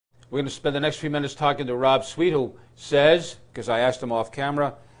We're going to spend the next few minutes talking to Rob Sweet, who says, because I asked him off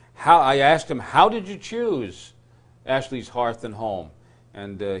camera, how did you choose Ashleigh's Hearth and Home?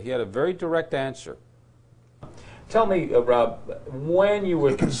 And he had a very direct answer. Tell me, Rob, when you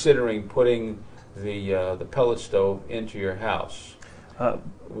were considering putting the pellet stove into your house,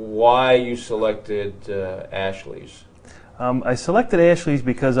 why you selected Ashleigh's? I selected Ashleigh's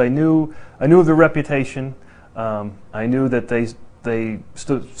because I knew of their reputation. I knew that they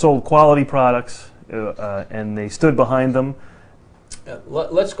sold quality products, and they stood behind them.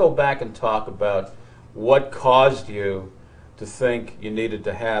 Let's go back and talk about what caused you to think you needed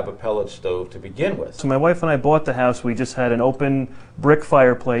to have a pellet stove to begin with. So my wife and I bought the house. We just had an open brick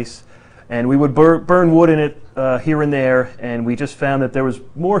fireplace, and we would burn wood in it here and there, and we just found that there was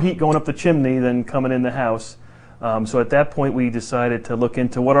more heat going up the chimney than coming in the house. So at that point we decided to look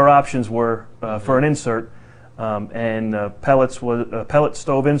into what our options were for an insert, and pellet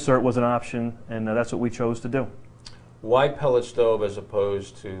stove insert was an option, and that's what we chose to do. Why pellet stove as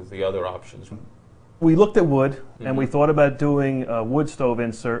opposed to the other options? We looked at wood, and we thought about doing a wood stove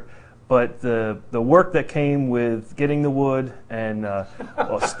insert, but the work that came with getting the wood and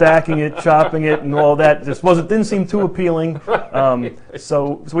stacking it, chopping it, and all that just didn't seem too appealing.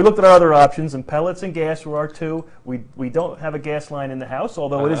 So we looked at our other options, and pellets and gas were our two. We don't have a gas line in the house,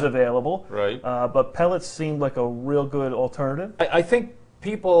 although it is available. Right. But pellets seemed like a real good alternative. I think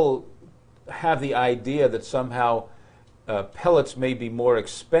people have the idea that somehow pellets may be more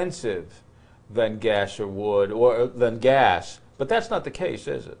expensive than gas or wood, or than gas, but that's not the case,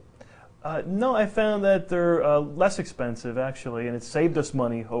 is it? No, I found that they're less expensive, actually, and it's saved us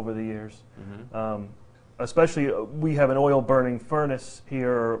money over the years. Especially, we have an oil-burning furnace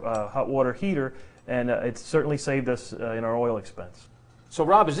here, hot water heater, and it's certainly saved us in our oil expense. So,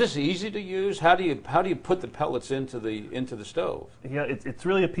 Rob, is this easy to use? How do you put the pellets into the stove? Yeah, it's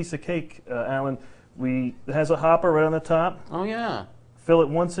really a piece of cake, Alan. It has a hopper right on the top. Oh yeah. Fill it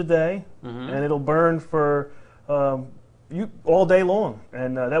once a day, and it'll burn for all day long.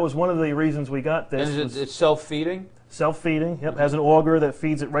 And that was one of the reasons we got this. And it's self-feeding? Self-feeding, yep. Has an auger that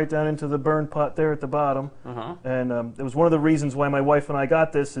feeds it right down into the burn pot there at the bottom. And it was one of the reasons why my wife and I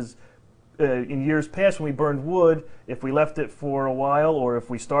got this is in years past when we burned wood, if we left it for a while or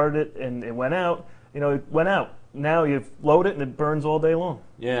if we started it and it went out, it went out. Now you load it and it burns all day long.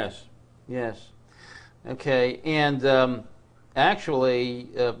 Yes, yes. Okay, and actually,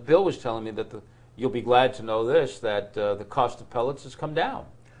 Bill was telling me that you'll be glad to know this, that the cost of pellets has come down.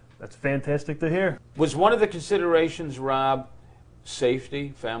 That's fantastic to hear. Was one of the considerations, Rob,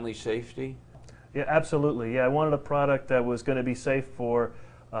 safety, family safety? Yeah, absolutely. Yeah, I wanted a product that was going to be safe for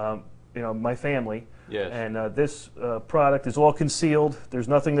my family. Yes. And this product is all concealed. There's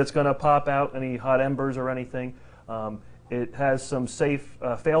nothing that's going to pop out, any hot embers or anything. It has some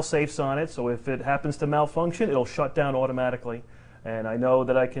fail-safes on it, so if it happens to malfunction, it'll shut down automatically. And I know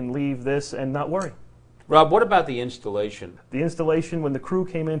that I can leave this and not worry. Rob, what about the installation? The installation, when the crew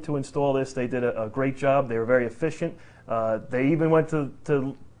came in to install this, they did a great job. They were very efficient. They even went to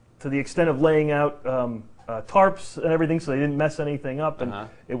the extent of laying out tarps and everything, so they didn't mess anything up. And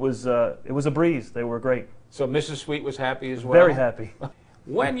it was a breeze. They were great. So Mrs. Sweet was happy as well? Very happy.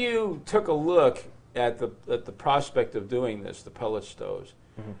 When you took a look at the prospect of doing this, the pellet stoves,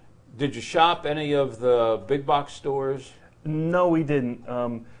 did you shop any of the big box stores? No, we didn't.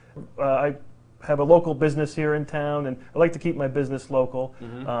 I have a local business here in town, and I like to keep my business local.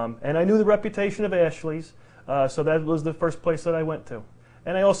 And I knew the reputation of Ashleigh's, so that was the first place that I went to.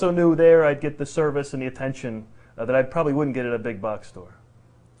 And I also knew there I'd get the service and the attention that I probably wouldn't get at a big box store.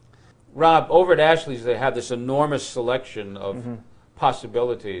 Rob, over at Ashleigh's they have this enormous selection of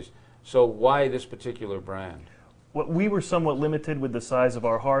possibilities. So why this particular brand? Well, we were somewhat limited with the size of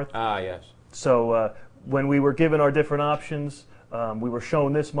our hearth. Ah, yes. So when we were given our different options, we were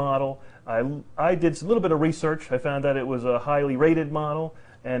shown this model. I did a little bit of research. I found that it was a highly rated model,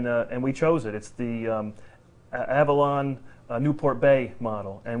 and we chose it. It's the Avalon Newport Bay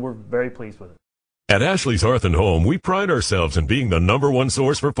model, and we're very pleased with it. At Ashleigh's Hearth and Home, we pride ourselves in being the #1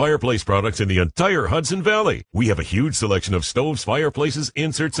 source for fireplace products in the entire Hudson Valley. We have a huge selection of stoves, fireplaces,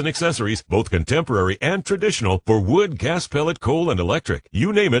 inserts, and accessories, both contemporary and traditional, for wood, gas, pellet, coal, and electric.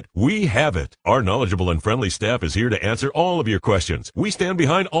 You name it, we have it. Our knowledgeable and friendly staff is here to answer all of your questions. We stand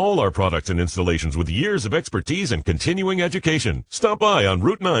behind all our products and installations with years of expertise and continuing education. Stop by on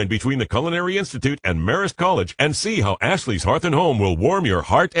Route 9 between the Culinary Institute and Marist College and see how Ashleigh's Hearth and Home will warm your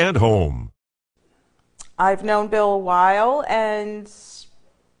heart and home. I've known Bill a while, and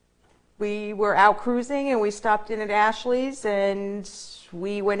we were out cruising, and we stopped in at Ashleigh's, and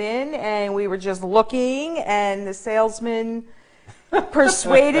we went in, and we were just looking, and the salesman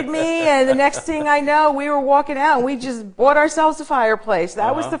persuaded me, and the next thing I know, we were walking out and we just bought ourselves a fireplace.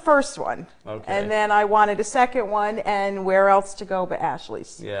 That was the first one. Okay. And then I wanted a second one, and where else to go but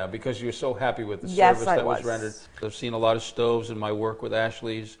Ashleighs? Yeah, because you're so happy with the Yes, service I that was was. rendered. I've seen a lot of stoves in my work with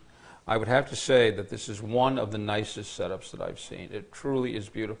Ashleighs. I would have to say that this is one of the nicest setups that I've seen. It truly is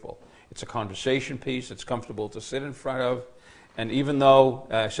beautiful. It's a conversation piece. It's comfortable to sit in front of. And even though,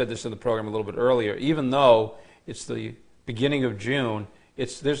 I said this in the program a little bit earlier, even though it's the beginning of June,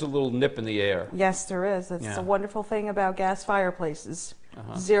 there's a little nip in the air. Yes, there is. It's Yeah. a wonderful thing about gas fireplaces.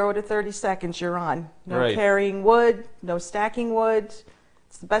 0 to 30 seconds, you're on. No Right. carrying wood, no stacking wood.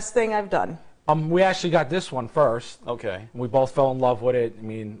 It's the best thing I've done. We actually got this one first. Okay. We both fell in love with it. I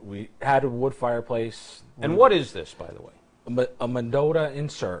mean, we had a wood fireplace. And what is this, by the way? A Mendota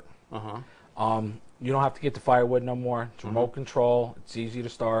insert. You don't have to get the firewood no more. It's remote control. It's easy to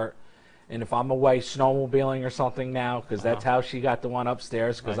start. And if I'm away snowmobiling or something now, because that's how she got the one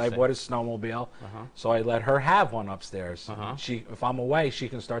upstairs, because I bought a snowmobile, so I let her have one upstairs. If I'm away, she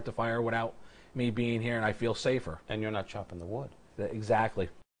can start the fire without me being here, and I feel safer. And you're not chopping the wood. Exactly.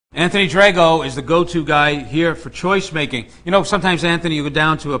 Anthony Drago is the go-to guy here for choice making. You know, sometimes, Anthony, you go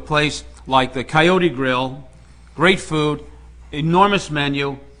down to a place like the Coyote Grill, great food, enormous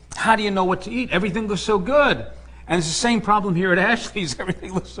menu. How do you know what to eat? Everything looks so good. And it's the same problem here at Ashleighs.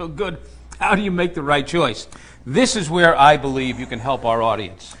 Everything looks so good. How do you make the right choice? This is where I believe you can help our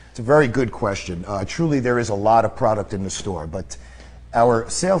audience. It's a very good question. Truly, there is a lot of product in the store, but our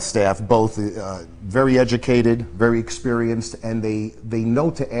sales staff, both very educated, very experienced, and they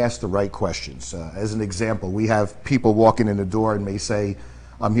know to ask the right questions. As an example, we have people walking in the door and may say,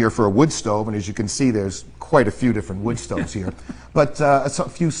 I'm here for a wood stove, and as you can see, there's quite a few different wood stoves here. But a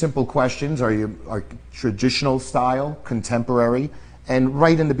few simple questions. Are you traditional style, contemporary? And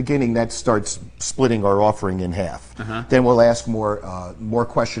right in the beginning, that starts splitting our offering in half. Then we'll ask more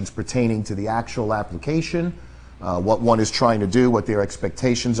questions pertaining to the actual application, what one is trying to do, what their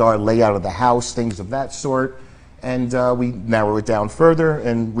expectations are, layout of the house, things of that sort. And we narrow it down further,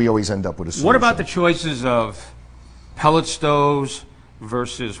 and we always end up with a solution. What about the choices of pellet stoves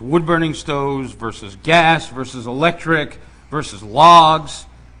versus wood-burning stoves versus gas versus electric versus logs,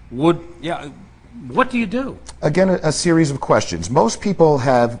 wood? Yeah, what do you do? Again, a series of questions. Most people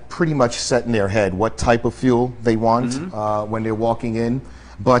have pretty much set in their head what type of fuel they want when they're walking in,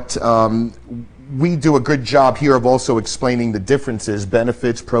 but we do a good job here of also explaining the differences,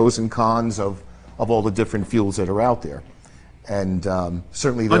 benefits, pros and cons of all the different fuels that are out there. And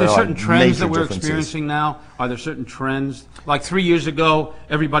certainly there Are there certain trends major that we're differences. experiencing now? Are there certain trends? Like 3 years ago,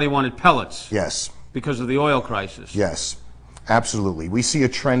 everybody wanted pellets. Yes. Because of the oil crisis. Yes, absolutely. We see a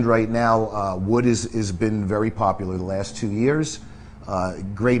trend right now. Wood has been very popular the last 2 years.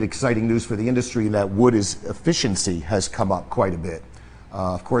 Great, exciting news for the industry that wood efficiency has come up quite a bit.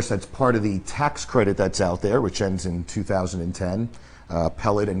 Of course, that's part of the tax credit that's out there, which ends in 2010.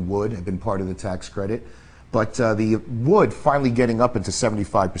 Pellet and wood have been part of the tax credit. But the wood finally getting up into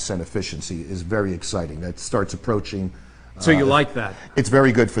 75% efficiency is very exciting. That starts approaching. So you like that? It's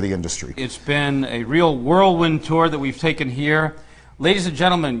very good for the industry. It's been a real whirlwind tour that we've taken here. Ladies and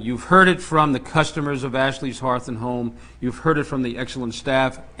gentlemen, you've heard it from the customers of Ashleighs Hearth and Home. You've heard it from the excellent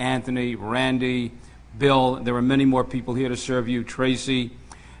staff, Anthony, Randy, Bill. There are many more people here to serve you, Tracy.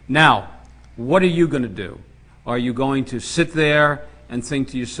 Now, what are you going to do? Are you going to sit there and think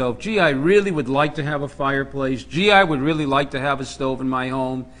to yourself, gee, I really would like to have a fireplace. Gee, I would really like to have a stove in my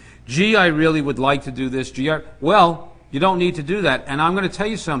home. Gee, I really would like to do this. Well, you don't need to do that. And I'm going to tell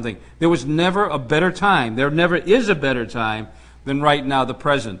you something. There was never a better time. There never is a better time than right now, the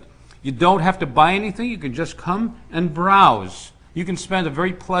present. You don't have to buy anything. You can just come and browse. You can spend a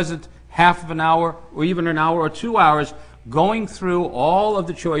very pleasant half of an hour or even an hour or 2 hours going through all of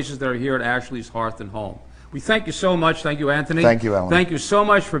the choices that are here at Ashleighs Hearth and Home. We thank you so much. Thank you, Anthony. Thank you, Alan. Thank you so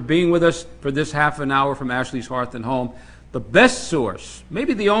much for being with us for this half an hour from Ashleighs Hearth and Home. The best source,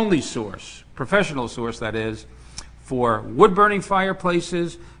 maybe the only source, professional source that is, for wood-burning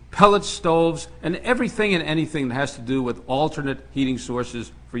fireplaces, pellet stoves, and everything and anything that has to do with alternate heating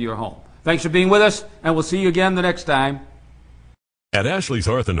sources for your home. Thanks for being with us, and we'll see you again the next time. At Ashleighs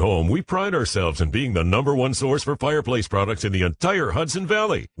Hearth and Home, we pride ourselves in being the #1 source for fireplace products in the entire Hudson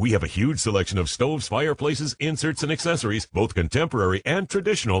Valley. We have a huge selection of stoves, fireplaces, inserts, and accessories, both contemporary and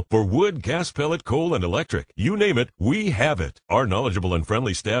traditional, for wood, gas, pellet, coal, and electric. You name it, we have it. Our knowledgeable and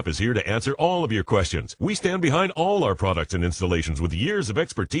friendly staff is here to answer all of your questions. We stand behind all our products and installations with years of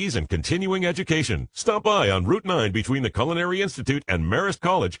expertise and continuing education. Stop by on Route 9 between the Culinary Institute and Marist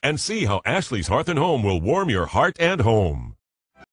College and see how Ashleighs Hearth and Home will warm your heart and home.